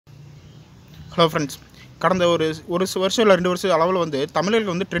Hello friends, கடந்த ஒரு ஒரு வருஷம் இல்லை 2 வருஷம் அளவில் வந்து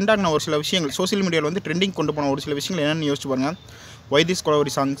தமிழர்கள் வந்து ட்ரெண்ட் ஆகின ஒரு சில விஷயங்கள், சோசியல் மீடியாவில் வந்து ட்ரெண்டிங் கொண்டு போன ஒரு சில விஷயங்கள் என்னென்னு யோசிச்சு பாருங்கள். வைதிஸ்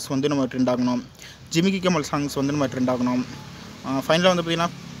கொலவரி சாங்ஸ் வந்து நம்ம ட்ரெண்ட் ஆகணும், ஜிமிக்கி கமல் சாங்ஸ் வந்து நம்ம ட்ரெண்ட் ஆகணும், ஃபைனலாக வந்து பார்த்திங்கன்னா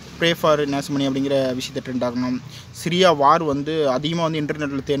ப்ரே ஃபார் நேசமணி அப்படிங்கிற விஷயத்தை ட்ரெண்ட் ஆகணும். சிரியா வார் வந்து அதிகமாக வந்து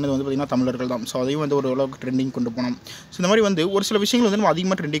இன்டர்நெட்டில் தேர்ந்தது வந்து பார்த்திங்கன்னா தமிழர்கள் தான். ஸோ அதையும் வந்து ஒரு அளவுக்கு ட்ரெண்டிங் கொண்டு போனோம். ஸோ இந்த மாதிரி வந்து ஒரு சில விஷயங்கள் வந்து நம்ம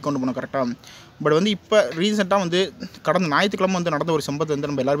அதிகமாக ட்ரெண்டிங் கொண்டு போனோம் கரெக்டாக. பட் வந்து இப்போ ரீசெண்டாக வந்து கடந்த ஞாயிற்றுக்கிழமை வந்து நடந்த ஒரு சம்பவத்தை வந்து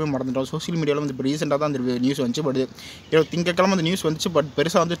நம்ம எல்லாருமே மறந்துட்டோம். சோசியல் மீடியாவில் வந்து இப்போ ரீசெண்டாக தான் அந்த நியூஸ் வந்துச்சு. பட் திங்கக்கிழமை அந்த நியூஸ் வந்துச்சு. பட்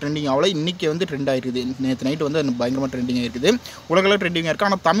பெருசாக வந்து ட்ரெண்டிங் ஆகலை. இன்றைக்கி வந்து ட்ரெண்ட் ஆகிருக்குது. நேற்று நைட்டு வந்து அது பயங்கரமாக ட்ரெண்டிங் ஆகிருக்குது. உலகளவில் ட்ரெண்டிங்காக இருக்குது.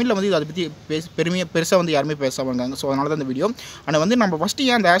 ஆனால் தமிழில் வந்து அதை பற்றி பெருசாக வந்து யாருமே பேசாமல். ஸோ அதனால தான் இந்த வீடியோ. ஆனால் வந்து நம்ம ஃபஸ்ட்டு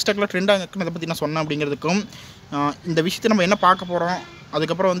ஏன் அந்த ஹேஷ்டாகில் ட்ரெண்ட் ஆகுறதை பற்றி நான் சொன்னேன் அப்படிங்கிறதுக்கும், இந்த விஷயத்தை நம்ம என்ன பார்க்க போகிறோம்,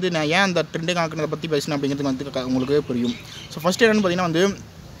 அதுக்கப்புறம் வந்து நான் ஏன் அந்த ட்ரெண்டிங் ஆக்குறதை பற்றி பேசினேன் அப்படிங்கிறது வந்து உங்களுக்கு புரியும். ஸோ ஃபஸ்ட்டு என்னென்னு பார்த்தீங்கன்னா வந்து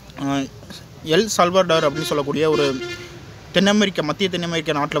எல் சால்வடார் அப்படின்னு சொல்லக்கூடிய ஒரு மத்திய தென்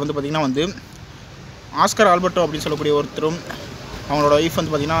அமெரிக்க நாட்டில் வந்து பார்த்திங்கன்னா வந்து ஆஸ்கர் ஆல்பர்ட்டோ அப்படின்னு சொல்லக்கூடிய ஒருத்தரும் அவங்களோட ஒய்ஃப்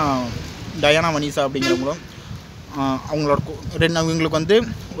வந்து பார்த்திங்கன்னா டயானா வனிசா அப்படிங்கிறவங்களும் அவங்களுக்கு வந்து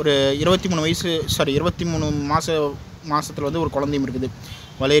ஒரு 23 மாதத்தில் வந்து ஒரு குழந்தையும் இருக்குது,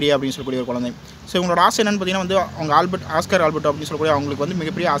 வலேரியா அப்படின்னு சொல்லக்கூடிய ஒரு குழந்தை. ஸோ இவங்களோட ஆசை என்னென்னு பார்த்தீங்கன்னா வந்து அவங்க ஆஸ்கர் ஆல்பர்ட்டோ அப்படின்னு சொல்லக்கூடிய அவங்களுக்கு வந்து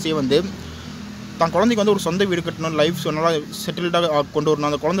மிகப்பெரிய ஆசையை வந்து தான் குழந்தைக்கு வந்து ஒரு சொந்த வீடு கட்டணும், லைஃப் நல்லா செட்டில்டாக கொண்டு வரணும்,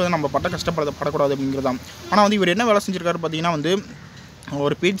 அந்த குழந்தை வந்து நம்ம படக்கூடாது அப்படிங்கிறதான். ஆனால் வந்து இவர் என்ன வேலை செஞ்சுருக்காரு பார்த்தீங்கன்னா வந்து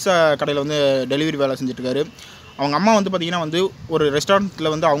ஒரு பீட்சா கடையில் வந்து டெலிவரி வேலை செஞ்சுட்ருக்காரு. அவங்க அம்மா வந்து பார்த்திங்கன்னா வந்து ஒரு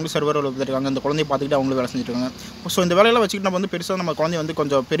ரெஸ்டாரண்ட்டில் வந்து அவங்க சர்வர் இருக்காங்க, அந்த குழந்தைய பார்த்துக்கிட்டு அவங்களும் வேலை செஞ்சுருக்காங்க. ஸோ இந்த வேலையெல்லாம் வச்சுக்கிட்டு நம்ம வந்து பெருசாக நம்ம குழந்தைய வந்து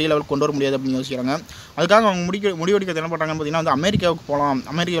கொஞ்சம் பெரிய லெவலுக்கு கொண்டு வர முடியாது அப்படின்னு யோசிக்கிறாங்க. அதுக்காக அவங்க முடிவெடுக்கிறது என்ன பண்ணுறாங்கன்னு பார்த்திங்கன்னா வந்து அமெரிக்காவுக்கு போகலாம்,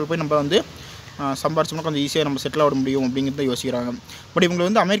 அமெரிக்காவில் போய் நம்ம வந்து சம்பாரிச்சோம்னா கொஞ்சம் ஈஸியாக நம்ம செட்டில் ஆக முடியும் அப்படிங்கிறத யோசிக்கிறாங்க. பட் இவங்க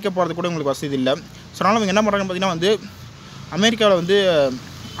வந்து அமெரிக்கா போகிறது கூட இவங்களுக்கு வசதி இல்லை. ஸோ அதனால் அவங்க என்ன பண்ணுறாங்கன்னு பார்த்திங்கன்னா வந்து அமெரிக்காவில் வந்து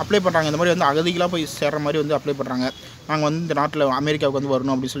அப்ளை பண்ணுறாங்க. இந்த மாதிரி வந்து அகதிகளாக போய் சேர்கிற மாதிரி வந்து அப்ளை பண்ணுறாங்க. நாங்கள் வந்து இந்த நாட்டில் அமெரிக்காவுக்கு வந்து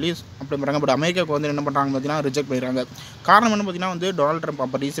வரணும் அப்படின்னு சொல்லி அப்ளை பண்ணுறாங்க. பட் அமெரிக்காவுக்கு வந்து என்ன பண்ணுறாங்க பார்த்தீங்கன்னா ரிஜெக்ட் பண்ணிடுறாங்க. காரணம் என்ன பார்த்தீங்கன்னா வந்து டொனால்ட் ட்ரம்ப்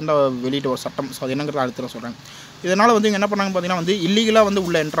அப்போ ரீசெண்டாக வெளியிட்ட ஒரு சட்டம். ஸோ அது என்னங்கிறத அடுத்த சொல்கிறேன். இதனால் வந்து இங்கே என்ன பண்ணாங்க பார்த்தீங்கன்னா வந்து இல்லீகலாக வந்து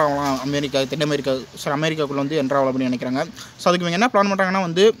உள்ளே என்ட்ரு ஆகலாம், தென் அமெரிக்காவுக்குள்ளே வந்து என்ட்ரு ஆகலாம் அப்படின்னு நினைக்கிறாங்க. ஸோ அதுக்கு இவங்க என்ன பிளான் பண்ணுறாங்கன்னா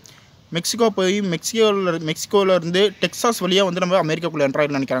வந்து மெக்சிகோ போய் மெக்சிகோவிலேருந்து டெக்ஸாஸ் வழியாக வந்து நம்ம அமெரிக்காக்குள்ளே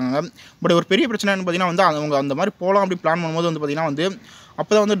என்ட்ராயின்னு நினைக்கிறாங்க. பட் ஒரு பெரிய பிரச்சனை என்ன பார்த்தீங்கன்னா வந்து அவங்க அந்த மாதிரி போகலாம் அப்படி பிளான் பண்ணும்போது வந்து பார்த்திங்கன்னா வந்து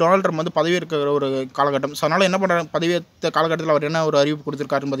அப்போ தான் வந்து டொனால்ட் ட்ரம்ப் வந்து பதவி இருக்கிற ஒரு காலகட்டம். ஸோ அதனால் என்ன பண்ணுறாங்க, பதவியேற்ற காலகட்டத்தில் அவர் என்ன ஒரு அறிவிப்பு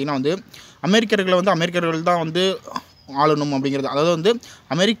கொடுத்துருக்காருன்னு பார்த்திங்கன்னா வந்து அமெரிக்கர்கள் தான் வந்து ஆளணும் அப்படிங்கிறது. அதாவது வந்து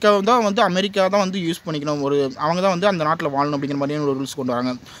அமெரிக்கா தான் வந்து யூஸ் பண்ணிக்கணும், அவங்க தான் வந்து அந்த நாட்டில் வாழணும் அப்படிங்கிற மாதிரியான ஒரு ரூல்ஸ் கொண்டு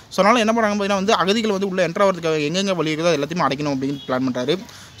வராங்க. ஸோ அதனால் என்ன பண்ணுறாங்க பார்த்தீங்கன்னா வந்து அகதிகள் வந்து உள்ளே என்ட்ராகிறதுக்காக எங்கெங்கே வழி இருக்குதோ எல்லாத்தையுமே அடைக்கணும் அப்படின்னு பிளான் பண்ணுறாரு.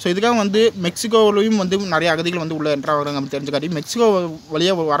 ஸோ இதுக்காக வந்து மெக்சிகோவிலையும் வந்து நிறைய அகதிகள் வந்து உள்ளே என்ட்ராகிறாங்க அப்படின்னு தெரிஞ்சுக்காட்டி மெக்சிகோ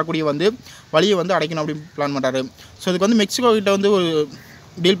வழியாக வரக்கூடிய வந்து வழியை வந்து அடைக்கணும் அப்படின்னு பிளான் பண்ணுறாரு. ஸோ இதுக்கு வந்து மெக்சிகோ கிட்ட வந்து ஒரு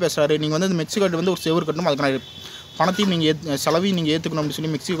டீல் பேசுகிறாரு. நீங்கள் வந்து மெக்சிகோ கிட்ட வந்து ஒரு செவர் கட்டணும், அதுக்கான பணத்தையும் செலவையும் நீங்கள் ஏற்றுக்கணும் அப்படின்னு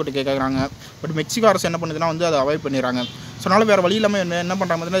சொல்லி மெக்சிகோ கிட்ட கேட்குறாங்க. பட் மெக்சிகோ அரசு என்ன பண்ணுதுன்னா வந்து அதை அவாய்ட் பண்ணிடுறாங்க. ஸோ அதனால் வேறு வழி இல்லாமல் என்ன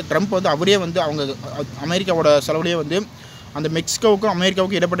பண்ணுறாங்க பார்த்தீங்கன்னா ட்ரம்ப் வந்து அவரே வந்து அவங்க அமெரிக்காவோட செலவுலேயே வந்து அந்த மெக்சிகோவுக்கும்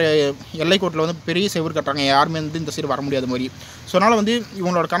அமெரிக்காவுக்கும் இடைப்பட்ட எல்லைக்கோட்டில் வந்து பெரிய செவர் கட்டுறாங்க, யாருமே வந்து இந்த சைடு வர முடியாத மாதிரி. ஸோ அதனால் வந்து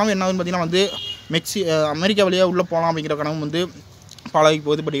இவங்களோட கனவு என்ன ஆகுதுன்னு பார்த்தீங்கன்னா வந்து அமெரிக்கா வழியாக உள்ளே போகலாம் அப்படிங்கிற கனவு வந்து பழகி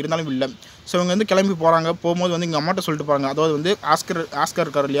போகுது. பட் இருந்தாலும் இல்லை. ஸோ இவங்க வந்து கிளம்பி போகும்போது வந்து எங்கள் அம்மாட்ட சொல்லிட்டு போகிறாங்க. அதாவது வந்து ஆஸ்கர்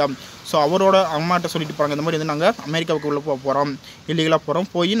இருக்கார் இல்லையா, ஸோ அவரோட அம்மாட்ட சொல்லிட்டு போகிறாங்க, இந்த மாதிரி வந்து நாங்கள் அமெரிக்காவுக்கு உள்ளே போகிறோம், இல்லீகலாக போகிறோம்,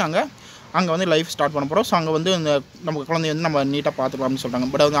 போய் நாங்கள் அங்கே வந்து லைஃப் ஸ்டார்ட் பண்ண போகிறோம். ஸோ அங்கே வந்து இந்த நம்ம குழந்தைய வந்து நம்ம நீட்டாக பார்த்துக்கலாம் அப்படின்னு சொல்கிறாங்க.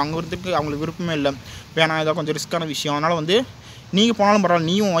 பட் அது அங்கே வரதுக்கு அவங்களுக்கு விருப்பமே இல்லை, வேணாம், இதாக கொஞ்சம் ரிஸ்க்கான விஷயம், அதனால் வந்து நீங்கள் போனாலும் பரவாயில்ல,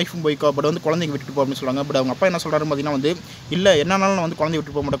 நீயும் ஒய்ஃபும் போய்க்கோ, பட் வந்து குழந்தைங்க விட்டுட்டு போ அப்படின்னு சொல்லுவாங்க. பட் அவங்க அப்பா என்ன சொல்கிறாரு பார்த்தீங்கன்னா வந்து இல்லை, என்னாலும் நான் வந்து குழந்தைய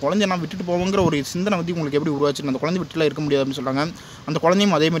விட்டு போக மாட்டேன், குழந்தைய நான் விட்டுட்டு போவோங்கிற ஒரு சிந்தனை வந்து உங்களுக்கு எப்படி உருவாச்சுன்னு, அந்த குழந்தை விட்டுலாம் இருக்க முடியாது அப்படின்னு சொல்கிறாங்க. அந்த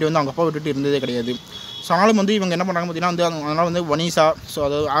குழந்தையும் அதேமாதிரி வந்து அவங்க அப்பா விட்டுட்டு இருந்ததே கிடையாது. ஸோ ஆனாலும் வந்து இவங்க என்ன பண்ணுறாங்க பார்த்தீங்கன்னா வந்து அதனால் வந்து வனிசா, ஸோ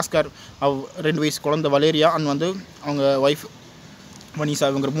அதாவது ஆஸ்கர் 2 வயசு குழந்தை வலேரியா அண்ட் வந்து அவங்க ஒய்ஃப் வனிசா,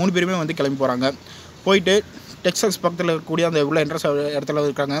 இவங்க 3 பேருமே வந்து கிளம்பி போகிறாங்க. போயிட்டு டெக்ஸாஸ் பக்கத்தில் இருக்கக்கூடிய அந்த உள்ள என்ட்ரன்ஸ் இடத்துல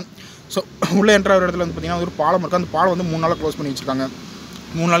இருக்காங்க. ஸோ உள்ளே என்ட்ராகிற இடத்துல வந்து பார்த்திங்கன்னா ஒரு பாலம் இருக்குது. அந்த பாலம் வந்து 3 நாளாக க்ளோஸ் பண்ணி வச்சுருக்காங்க.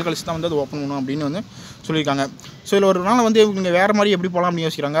 3 நாள் கழிச்சு தான் வந்து அது ஓப்பன் பண்ணணும் அப்படின்னு வந்து சொல்லியிருக்காங்க. ஸோ இதில் ஒரு நாள் வந்து இவங்க வேறு மாதிரி எப்படி போகலாம் அப்படின்னு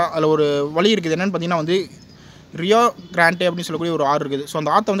யோசிக்கிறாங்க. அதில் ஒரு வழி இருக்குது. என்னென்னு பார்த்தீங்கன்னா வந்து ரியோ கிராண்டே அப்படின்னு சொல்லக்கூடிய ஒரு ஆறு இருக்குது. ஸோ அந்த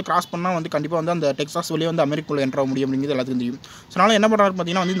ஆற்றை வந்து கிராஸ் பண்ணால் வந்து கண்டிப்பாக வந்து அந்த டெக்ஸாஸ் வழியாக வந்து அமெரிக்காவில் என்ட்ராக முடியும் அப்படிங்கிறது எல்லாத்துக்கும் தெரியும். ஸோ அதனால் என்ன பண்ணுறாரு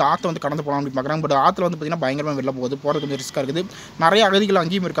பார்த்தீங்கன்னா வந்து இந்த ஆற்றை வந்து கடந்து போகலாம் அப்படின்னு பார்க்குறாங்க. பட் ஆற்றுல வந்து பார்த்திங்கன்னா பயங்கரமாக வெளில போகிறது கொஞ்சம் ரிஸ்க்காக இருக்குது. நிறைய அகதிகள்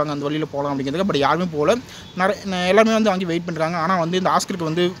அங்கேயும் இருக்காங்க அந்த வழியில் போகலாம் அப்படிங்கிறது. பட் யாருமே போகல, எல்லாருமே வந்து அங்கேயும் வெயிட் பண்ணுறாங்க. ஆனால் வந்து இந்த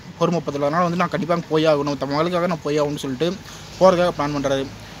ஆஸ்கருக்கு வந்து பொறுமை பத்தல. அதனால் வந்து நான் கண்டிப்பாக போய் ஆகணும், மகளுக்காக நான் போய் ஆகணும்னு சொல்லிட்டு போகிறதுக்காக பிளான் பண்ணுறாரு.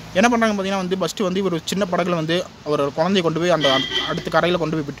 என்ன பண்ணுறாங்க பார்த்தீங்கன்னா வந்து ஃபஸ்ட்டு வந்து ஒரு சின்ன படகுல வந்து அவர் குழந்தைய கொண்டு போய் அந்த அடுத்த கரையில்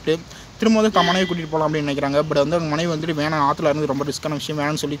கொண்டு போய் விட்டுட்டு திரும்ப வந்து மனைவி கூட்டிகிட்டு போகலாம் அப்படின்னு நினைக்கிறாங்க. பட் வந்து அவங்க மனைவி வந்துட்டு வேணாம், ஆற்றுல இருந்து ரொம்ப ரிஸ்க்கான விஷயம்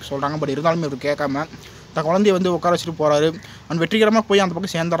வேணும்னு சொல்லி சொல்கிறாங்க. பட் இருந்தாலுமே இவர் கேட்காம தன் குழந்தைய வந்து உட்கார வச்சுட்டு போகிறாரு. அண்ட் வெற்றிகரமாக போய் அந்த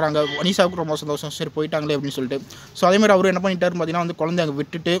பக்கம் சேர்ந்துடுறாங்க. வனிஷாவுக்கு ரொம்ப சந்தோஷம், சரி போயிட்டாங்களே அப்படின்னு சொல்லிட்டு. ஸோ அதேமாதிரி அவர் என்ன பண்ணிட்டாருன்னு பார்த்தீங்கன்னா வந்து குழந்தைய அங்கே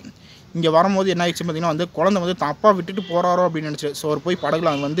விட்டுட்டு இங்கே வரும்போது என்ன ஆயிடுச்சு பார்த்தீங்கன்னா வந்து குழந்தை வந்து தான் அப்பா விட்டுட்டு போகிறாரோ அப்படின்னு நினச்சி. ஸோ அவர் போய்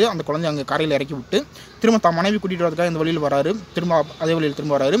படகுல வந்து அந்த குழந்தைய அங்கே கரையில் இறக்கி விட்டு திரும்ப தான் மனைவி கூட்டிகிட்டு வரதுக்காக இந்த வழியில் வராரு. திரும்ப அதே வழியில்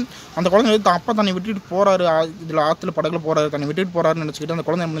திரும்ப வராரு. அந்த குழந்தை வந்து தான் அப்பா தன்னை விட்டுட்டு போகிறாரு, இதில் ஆற்றுல படகுல போகிறாரு, தன்னை விட்டுட்டு போகிறாருன்னு நினச்சிக்கிட்டு அந்த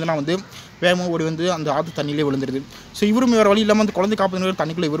குழந்தை முடிஞ்சுனா வந்து வேகமாக ஓடி வந்து அந்த ஆற்று தண்ணியிலே விழுந்துருது. ஸோ இவரும் வேறு வழி இல்லாமல் அந்த குழந்தை காப்பது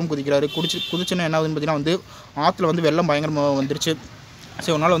தண்ணிக்குள்ளே இவரும் குதிக்கிறாரு. குதிச்சுன்னா என்ன ஆகுதுன்னு பார்த்தீங்கன்னா வந்து ஆற்றுல வந்து வெள்ளம் பயங்கரமாக வந்துருச்சு. ஸோ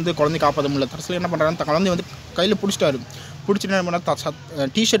அவனால் வந்து குழந்தை காப்பாற்ற முடியல. தரசில் என்ன பண்ணுறாரு, தன் குழந்தைய வந்து கையில் பிடிச்சிட்டாரு. பிடிச்சிட்டு என்ன பண்ணால்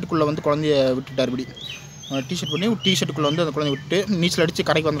டிஷர்ட்டுக்குள்ளே வந்து குழந்தைய விட்டுட்டார். இப்படி டிஷர்ட் பண்ணி டிஷர்ட்டுக்குள்ளே வந்து அந்த குழந்தைய விட்டு நீச்சல் அடித்து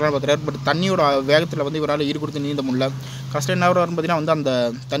கரைக்கு வந்துடலாம் பார்த்துறாரு. பட் தண்ணியோட வேகத்தில் வந்து இவரால் ஈடு கொடுத்து நீந்த முடியல. கஷ்டம் என்ன வரும்னு பார்த்தீங்கன்னா வந்து அந்த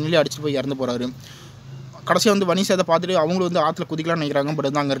தண்ணியிலே அடிச்சுட்டு போய் இறந்து போகிறாரு. கடைசியாக வந்து வனிஷா அதை பார்த்துட்டு அவங்களும் வந்து ஆற்றுல குதிக்கலாம்னு நினைக்கிறாங்க. பட்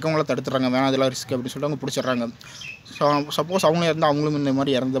வந்து அங்கே இருக்கவங்கள தடுத்துறாங்க, வேணாம் அதெல்லாம் ரிஸ்க் அப்படின்னு சொல்லிட்டு அவங்க பிடிச்சிடுறாங்க. ஸோ சப்போஸ் அவங்களும் இருந்தால் அவங்களும் இந்த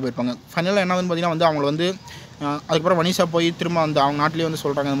மாதிரி இறந்து போயிருப்பாங்க. ஃபைனலாக என்ன பார்த்தீங்கன்னா வந்து அவங்கள வந்து அதுக்கப்புறம் வனிஷா போய் திரும்ப அந்த அவங்க நாட்டிலே வந்து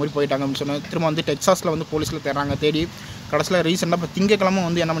சொல்கிறாங்க இந்த மாதிரி போயிட்டாங்க அப்படின்னு சொன்னால் திரும்ப வந்து டெக்ஸாஸில் வந்து போலீஸில் தேடுறாங்க. தேடி கடைசியில் ரீசெண்டாக இப்போ திங்கக்கிழமை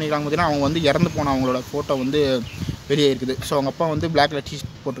வந்து என்ன பண்ணிக்கிறாங்க பார்த்தீங்கன்னா அவங்க வந்து இறந்து போன அவங்களோட ஃபோட்டோ வந்து வெளியே இருக்குது. ஸோ அவங்க அப்பா வந்து பிளாக்ல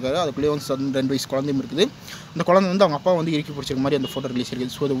டிஷர்ட் போட்டிருக்காரு. அதுக்குள்ளேயே வந்து 2 வயசு குழந்தையும் இருக்குது. அந்த குழந்தை வந்து அவங்க அப்பா வந்து இறுக்கி பிடிச்சிருக்க மாதிரி அந்த ஃபோட்டோ ரிலீஸ்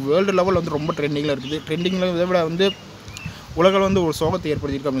இருக்குது. ஸோ அது வேர்ல்டு லெவல் வந்து ரொம்ப ட்ரெண்டிங்கில் இருக்குது. ட்ரெண்டிங்கில் இதை விட வந்து உலகில் வந்து ஒரு சோகத்தை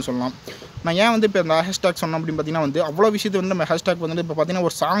ஏற்படுத்தியிருக்கு அப்படின்னு சொல்லலாம். நான் ஏன் வந்து இப்போ இந்த ஹேஷ்டாக் சொன்னேன் அப்படின்னு பார்த்தீங்கன்னா வந்து அவ்வளோ விஷயத்தை வந்து நம்ம ஹேஷ்டாக் வந்து இப்போ பார்த்தீங்கன்னா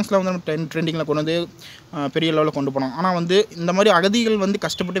ஒரு சாங்ஸில் வந்து நம்ம ட்ரெண்டிங்கில் கொண்டு வந்து பெரிய லெவலில் கொண்டு போனோம். ஆனால் வந்து இந்த மாதிரி அகதிகள் வந்து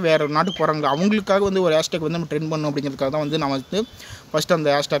கஷ்டப்பட்டு வேறு நாட்டுக்கு போகிறாங்க, அவங்களுக்காக வந்து ஒரு ஹேஷ்டாக் வந்து நம்ம ட்ரெண்ட் பண்ணணும் அப்படிங்கிறதுக்காக தான் வந்து நான் வந்து ஃபஸ்ட்டு அந்த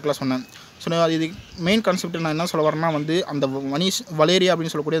ஹேஷ்டாக்லாம் சொன்னேன். ஸோ அது இது மெயின் கான்செப்ட் நான் என்ன சொல்ல வரேன்னா வந்து அந்த வலேரியா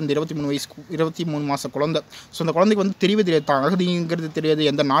அப்படின்னு சொல்லக்கூடிய அந்த 23 மாத குழந்தை. ஸோ அந்த குழந்தைக்கு வந்து தெரியாது தான் அகதிங்கிறது தெரியாது,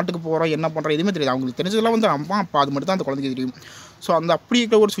 எந்த நாட்டுக்கு போகிறோம் என்ன பண்ணுறோம் எதுவுமே தெரியாது. அவங்களுக்கு தெரிஞ்சதெல்லாம் வந்து அம்மா அப்பா அது மட்டும் தான் அந்த குழந்தைக்கு தெரியும். ஸோ அந்த அப்படி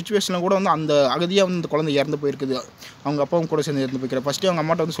இருக்கிற ஒரு சுச்சுவேஷனில் கூட வந்து அந்த அகதியாக வந்து அந்த குழந்தை இறந்து போயிருக்குது. அவங்க அப்பாவும் கூட சேர்ந்து இறந்து போயிருக்காரு. ஃபஸ்ட்டு அவங்க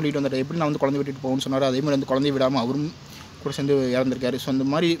அம்மாட்ட வந்து சொல்லிட்டு வந்துட்டார், எப்படி நான் வந்து குழந்தை விட்டுட்டு போகணும்னு சொன்னார். அதேமாதிரி அந்த குழந்தைய விடாமல் அவரும் கூட சேர்ந்து இறந்துருக்காரு. ஸோ அந்த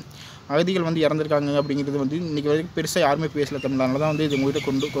மாதிரி அகதிகள் வந்து இறந்துருக்காங்க அப்படிங்கிறது வந்து இன்றைக்கி வரைக்கும் பெருசாக யாருமே பேசல தமிழ். அதனால தான் வந்து இது உங்கள்கிட்ட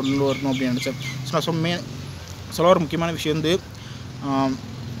கொண்டு வரணும் அப்படின்னு நினச்சேன். ஸோ நான் சொல்ல ஒரு முக்கியமான விஷயம் வந்து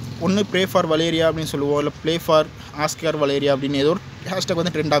ஒன்று ப்ரே ஃபார் வலேரியா அப்படின்னு சொல்லுவோம், இல்லை ப்ளே ஃபார் ஆஸ்கர் வலேரியா அப்படின்னு ஏதோ ஒரு ஹேஷ்டாக்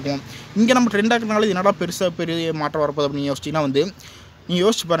வந்து ட்ரெண்ட் ஆகும். இங்கே நம்ம ட்ரெண்ட் ஆகிறதுனால இது என்னடா பெரிய மாற்றம் வரப்போகுது அப்படின்னு யோசிச்சிங்கன்னா வந்து நீங்கள்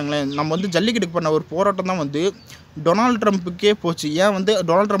யோசிச்சு பாருங்களேன். நம்ம வந்து ஜல்லிக்கட்டுக்கு பண்ண ஒரு போராட்டம் தான் வந்து டொனால்டு ட்ரம்ப்புக்கே போச்சு. ஏன் வந்து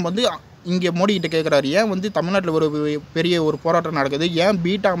டொனால்டு ட்ரம்ப் வந்து இங்கே மோடிக்கிட்ட கேட்குறாரு, ஏன் வந்து தமிழ்நாட்டில் ஒரு பெரிய ஒரு போராட்டம் நடக்குது, ஏன்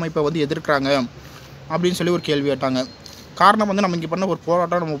பீட்டா அமைப்பை வந்து எதிர்க்கிறாங்க அப்படின்னு சொல்லி ஒரு கேள்வி கேட்டாங்க. காரணம் வந்து நம்ம இங்கே பண்ண ஒரு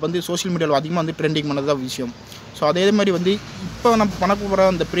போராட்டம் நம்ம வந்து சோஷியல் மீடியாவில் அதிகமாக வந்து ட்ரெண்டிங் பண்ணது தான் விஷயம். ஸோ அதே மாதிரி வந்து இப்போ நம்ம பண்ண போகிற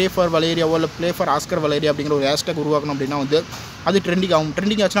அந்த ப்ரே ஃபார் வலேரியாவோ இல்லை ப்ளே ஃபார் ஆஸ்கர் வலேரியா அப்படிங்கிற ஒரு ஹேஷ்டாக் உருவாக்கணும் அப்படின்னா வந்து அது ட்ரெண்டிங் ஆகும்.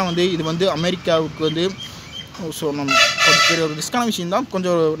 ட்ரெண்டிங் ஆச்சுன்னா வந்து இது வந்து அமெரிக்காவுக்கு வந்து ஸோ நம்ம கொஞ்சம் பெரிய ஒரு ரிஸ்க்கான விஷயம் தான்,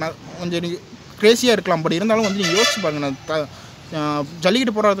 கொஞ்சம் க்ரேஸியாக இருக்கலாம். பட் இருந்தாலும் வந்து நீங்கள் யோசிச்சு பாருங்கள்,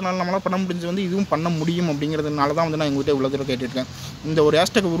 ஜல்லிக்கட்டு போகிறதுனால நம்மளால் பண்ண முடிஞ்சு வந்து இதுவும் பண்ண முடியும் அப்படிங்கிறதுனால தான் வந்து நான் எங்கள்கிட்ட இவ்வளோ தூரம் கேட்டுருக்கேன். இந்த ஒரு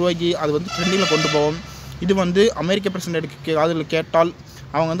ஹேஷ்டாக் உருவாக்கி அது வந்து ட்ரெண்டிங்கில் கொண்டு போவோம். இது வந்து அமெரிக்க பிரசிடென்ட்டுக்கு அதில் கேட்டால்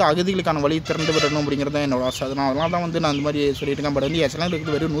அவங்க வந்து அகதிகளுக்கான வழி திறந்து விடணும் அப்படிங்கிறது தான் என்னோட ஆசை. அதனால தான் வந்து நான் அந்த மாதிரி சொல்லிட்டு இருக்கேன். பட் வந்து என் சேனல்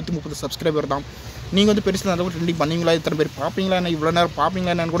இருக்குது வெறும் 130 சப்ஸ்கிரைபர் தான். நீங்கள் வந்து பெருசாக அளவுக்கு ட்ரெண்டிங் பண்ணுவீங்களா, இத்தனை பேர் பார்ப்பீங்களா, என்ன இவ்வளோ நேரம்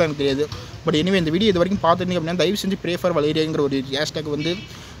பார்ப்பீங்களா என்னன்னு கூட எனக்கு தெரியாது. பட் எனவே இந்த வீடியோ இது வரைக்கும் பார்த்துருந்தீங்க அப்படின்னா தயவு செஞ்சு ப்ரே ஃபார் வலேரியாங்கிற ஒரு ஹேஷ்டாக் வந்து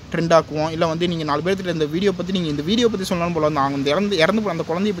ட்ரெண்ட் ஆக்குவோம். இல்லை வந்து நீங்கள் 4 பேர்கிட்ட இந்த வீடியோ பற்றி நீங்கள் இந்த வீடியோ பற்றி சொல்லணும் போல வந்து அவங்க இறந்து அந்த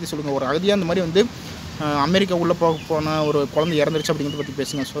குழந்தைய பற்றி சொல்லுங்கள். ஒரு அகதியாக அந்த மாதிரி வந்து அமெரிக்கா உள்ளே போன ஒரு குழந்தை இறந்துருச்சு அப்படிங்கிறத பற்றி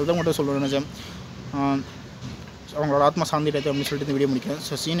பேசுங்க. ஸோ இதை மட்டும் சொல்லணும்னு நினச்சேன். அவங்களோட ஆத்மா சாந்தி அப்படின்னு சொல்லிட்டு இந்த வீடியோ முடிக்கிறேன்.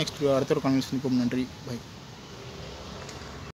 ஸோ நெக்ஸ்ட் அடுத்த ஒரு கான்வெர்சேஷன். நன்றி, பை.